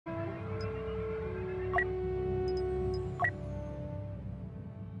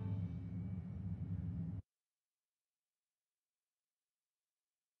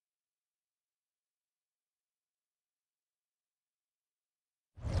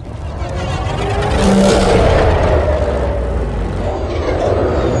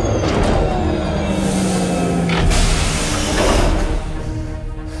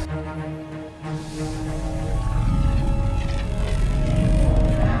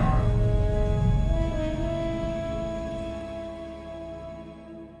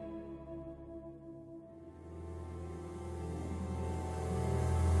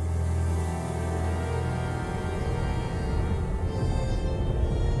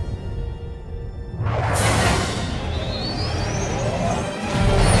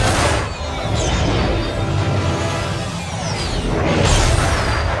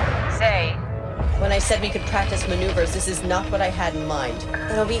maneuvers, this is not what I had in mind.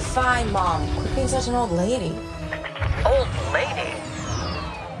 It'll be fine, Mom. Quit being such an old lady. Old lady?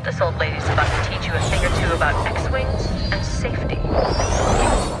 This old lady's about to teach you a thing or two about X-Wings and safety.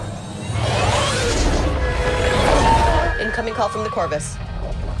 Incoming call from the Corvus.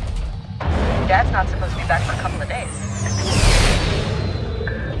 Dad's not supposed to be back for a couple of days.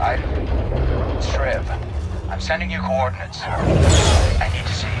 Shriv, I'm sending you coordinates. I need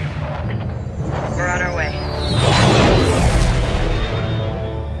to see you. We're on our way.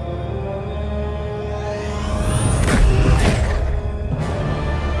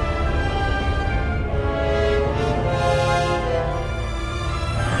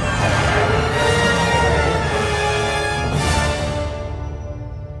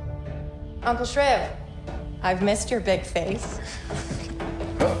 Uncle Shriv, I've missed your big face.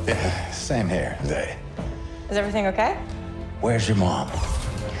 Oh, yeah, same here, Zay. Is everything okay? Where's your mom?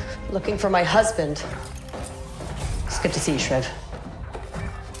 Looking for my husband. It's good to see you, Shriv.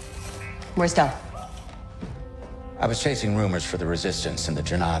 Where's Del? I was chasing rumors for the resistance in the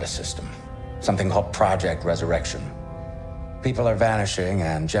Janata system. Something called Project Resurrection. People are vanishing,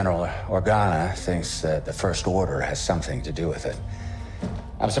 and General Organa thinks that the First Order has something to do with it.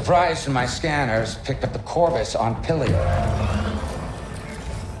 I'm surprised when my scanners picked up the Corvus on Pilio.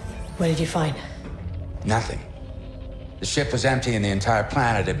 What did you find? Nothing. The ship was empty and the entire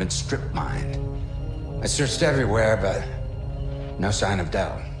planet had been strip mined. I searched everywhere, but no sign of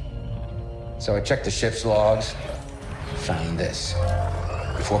Del. So I checked the ship's logs, found this.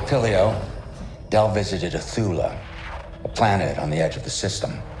 Before Pilio, Del visited Athula, a planet on the edge of the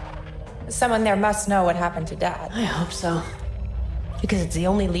system. Someone there must know what happened to Dad. I hope so. Because it's the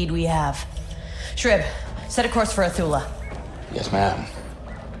only lead we have. Shriv, set a course for Athula. Yes, ma'am.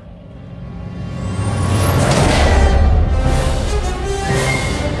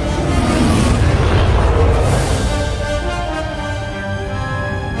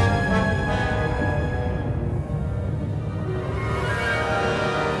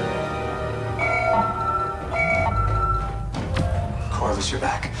 Corvus, you're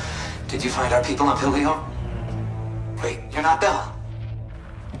back. Did you find our people on Pilio? Wait, you're not Del.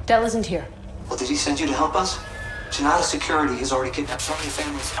 Del isn't here. Well, did he send you to help us? Janata Security has already kidnapped so many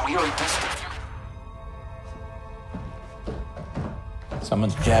families, and we are in desperate.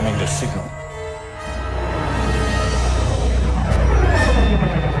 Someone's jamming the signal.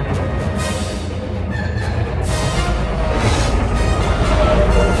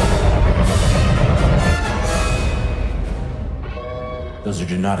 Those are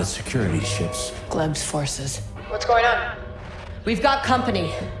Janata security ships. Gleb's forces. What's going on? We've got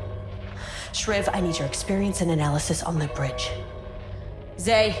company. Shriv, I need your experience and analysis on the bridge.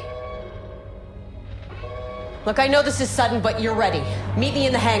 Zay. Look, I know this is sudden, but you're ready. Meet me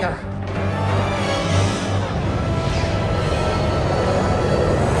in the hangar.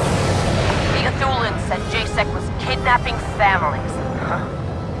 The Athulans said JSEC was kidnapping families.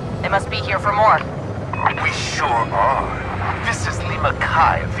 Huh. They must be here for more. We sure are. This is Lima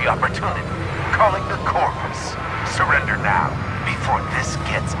Kai of the Opportunity, calling the Corvus. Surrender now, before this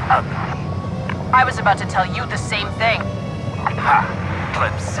gets ugly. I was about to tell you the same thing. Ha!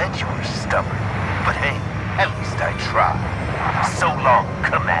 Clem said you were stubborn, but hey, at least I tried. So long,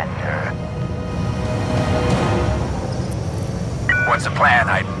 Commander. What's the plan,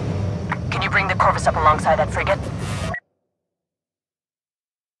 Can you bring the Corvus up alongside that frigate?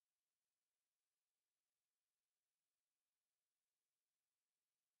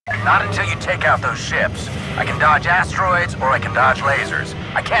 Not until you take out those ships. I can dodge asteroids or I can dodge lasers.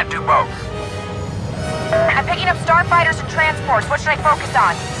 I can't do both. I'm picking up starfighters and transports. What should I focus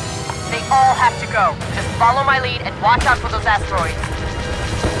on? They all have to go. Just follow my lead and watch out for those asteroids.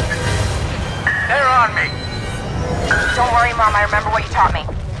 They're on me. Don't worry, Mom. I remember what you taught me.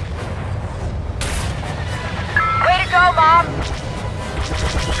 Way to go, Mom!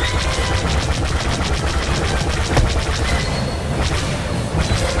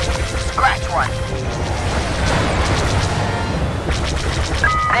 Scratch one.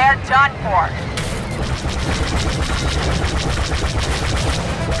 They're done for.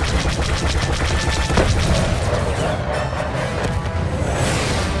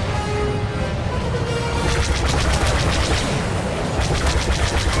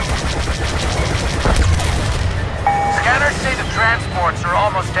 Scanners say the transports are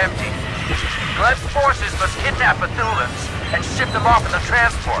almost empty. Gleb's forces must kidnap Athulans and ship them off in the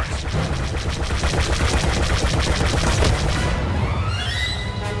transports.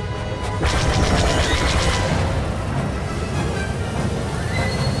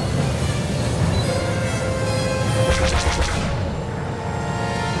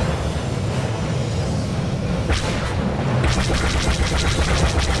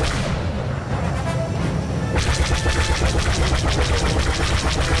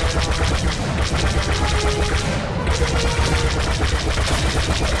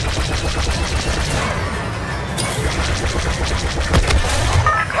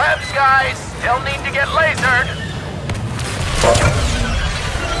 guys. Still need to get lasered.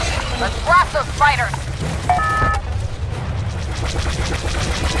 Let's blast those fighters!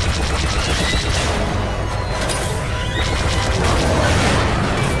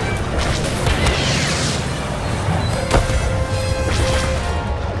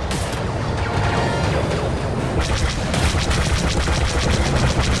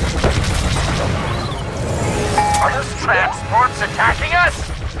 Are those transports attacking us?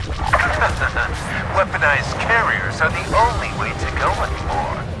 Weaponized carriers are the only way to go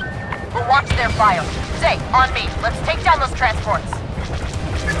anymore. We'll watch their fire. Say, on me. Let's take down those transports.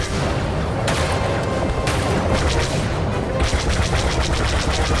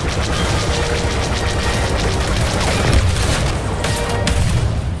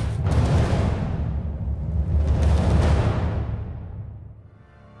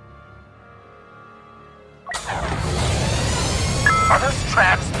 Are those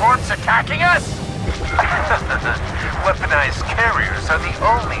transports attacking us? Weaponized carriers are the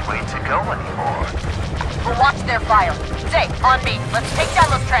only way to go anymore. We'll watch their fire. Say, on me. Let's take down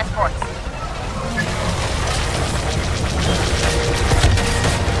those transports.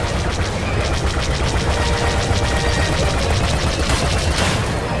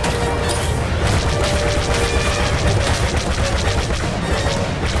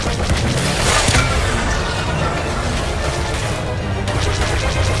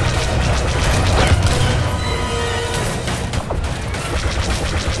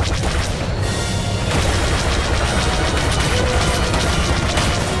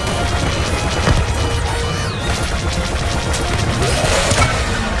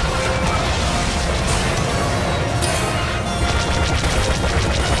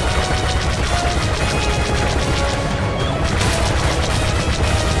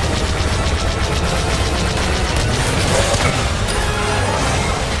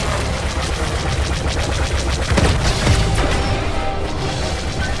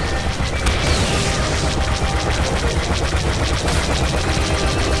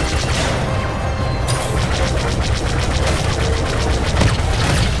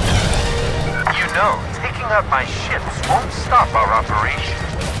 Taking out my ships won't stop our operation.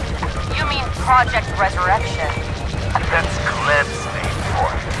 You mean Project Resurrection? That's Gleb's name for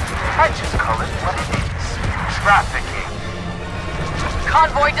it. I just call it what it is. Trafficking.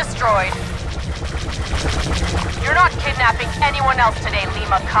 Convoy destroyed. You're not kidnapping anyone else today,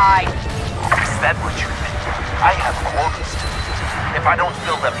 Lima Kai. Is that what you think? I have quotas to meet. If I don't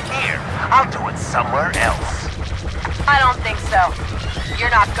fill them here, I'll do it somewhere else. I don't think so.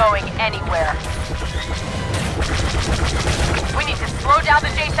 You're not going anywhere. We need to slow down the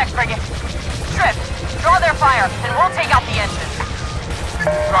JSEC frigate. Strip, draw their fire, and we'll take out the engines.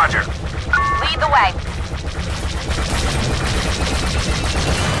 Roger. Lead the way.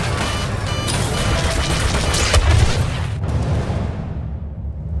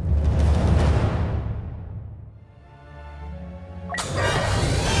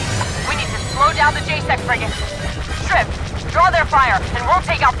 We need to slow down the JSEC frigate. Strip, draw their fire, and we'll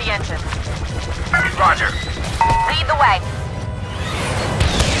take out the engines. Roger. Lead the way.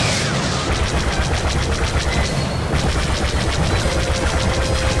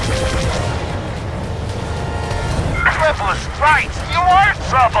 Gleb was right. You are in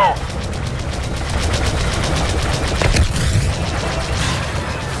trouble.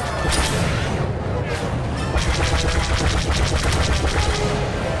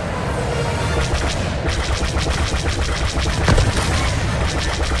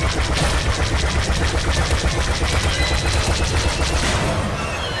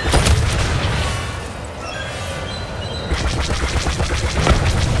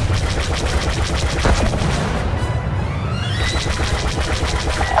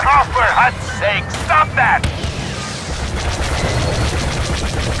 Oh, for God's sake, stop that!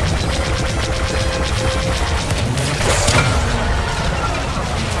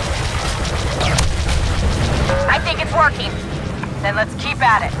 I think it's working. Then let's keep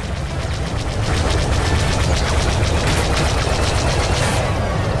at it.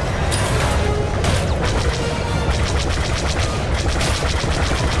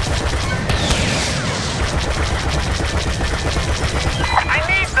 I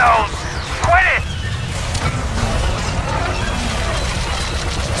need those! Quit it!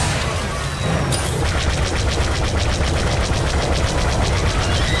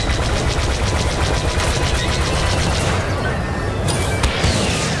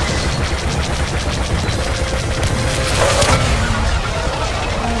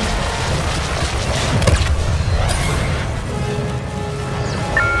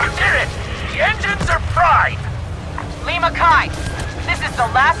 You did it! The engines are fried! Lima Kai, this is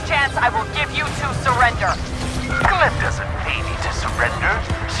the last chance I will give you to surrender. Gleb doesn't pay me to surrender.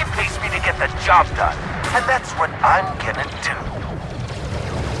 She pays me to get the job done. And that's what I'm gonna do.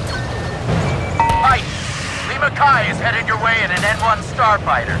 Right. Lima Kai is headed your way in an N1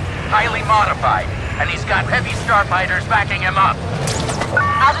 starfighter, highly modified, and he's got heavy starfighters backing him up.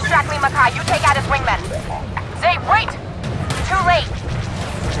 I'll distract Lima Kai. You take out his wingmen. Zay, wait! Too late.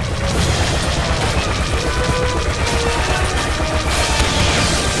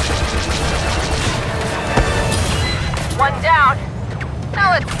 One down.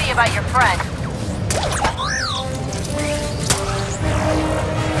 Now let's see about your friend.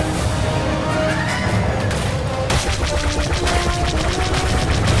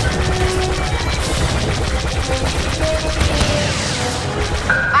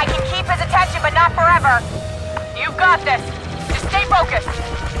 I can keep his attention, but not forever. You've got this. Just stay focused.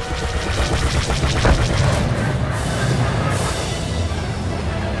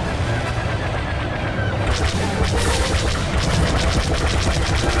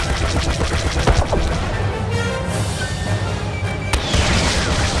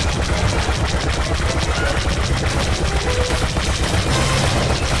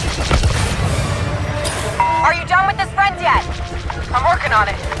 Are you done with his friends yet? I'm working on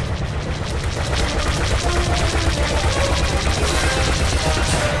it.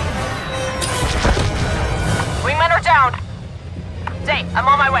 Wingmen are down. Zay, I'm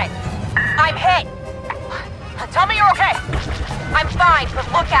on my way. I'm hit. Tell me you're okay. I'm fine, but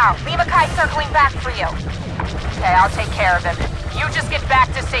look out. Lima Kai's circling back for you. Okay, I'll take care of him. You just get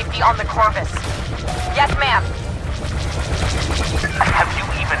back to safety on the Corvus. Yes, ma'am. Have you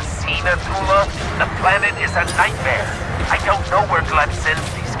even seen Azula? The planet is a nightmare. I don't know where Gleb sends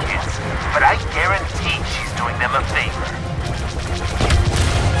these kids, but I guarantee she's doing them a favor.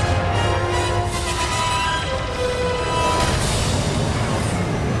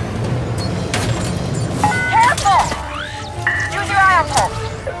 Careful! Use your ion pulse.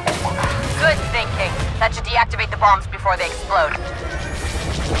 Good thinking. That should deactivate the bombs before they explode.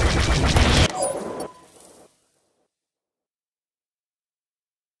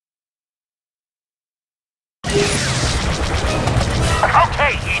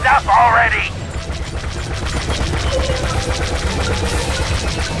 Okay, enough already!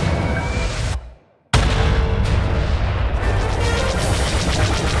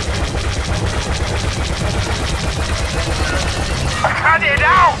 Cut it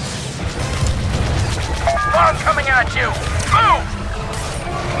out! Bomb coming at you! Move!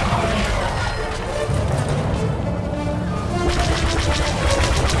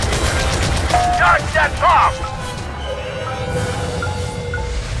 Dodge that bomb!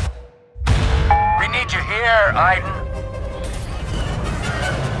 We need you here, Aiden.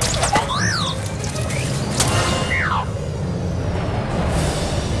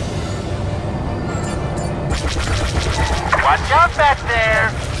 Watch out back there!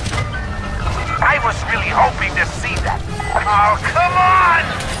 I was really hoping to see that. Oh, come on!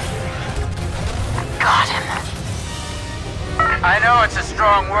 Got him. I know it's a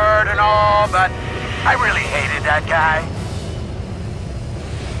strong word and all, but I really hated that guy.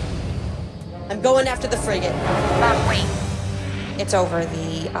 I'm going after the frigate. Wait. It's over.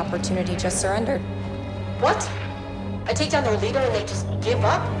 The opportunity just surrendered. What? I take down their leader and they just give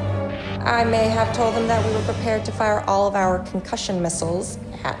up? I may have told them that we were prepared to fire all of our concussion missiles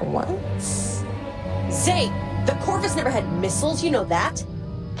at once. Zay, the Corvus never had missiles, you know that?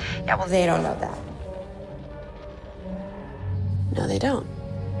 Yeah, well, they don't know that. No, they don't.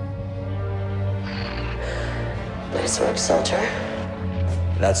 Nice work, soldier.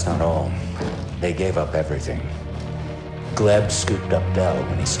 That's not all. They gave up everything. Gleb scooped up Bell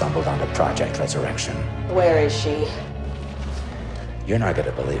when he stumbled onto Project Resurrection. Where is she? You're not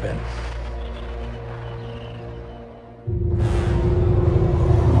gonna believe it.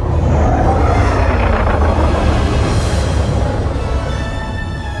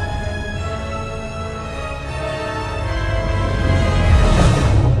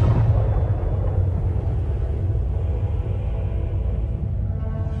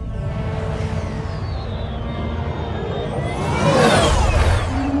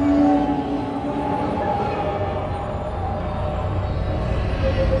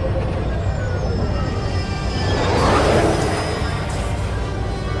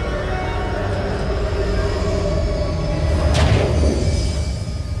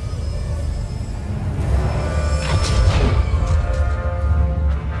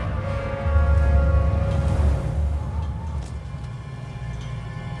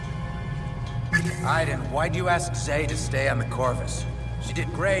 Aiden, why'd you ask Zay to stay on the Corvus? She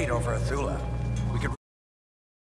did great over Azula.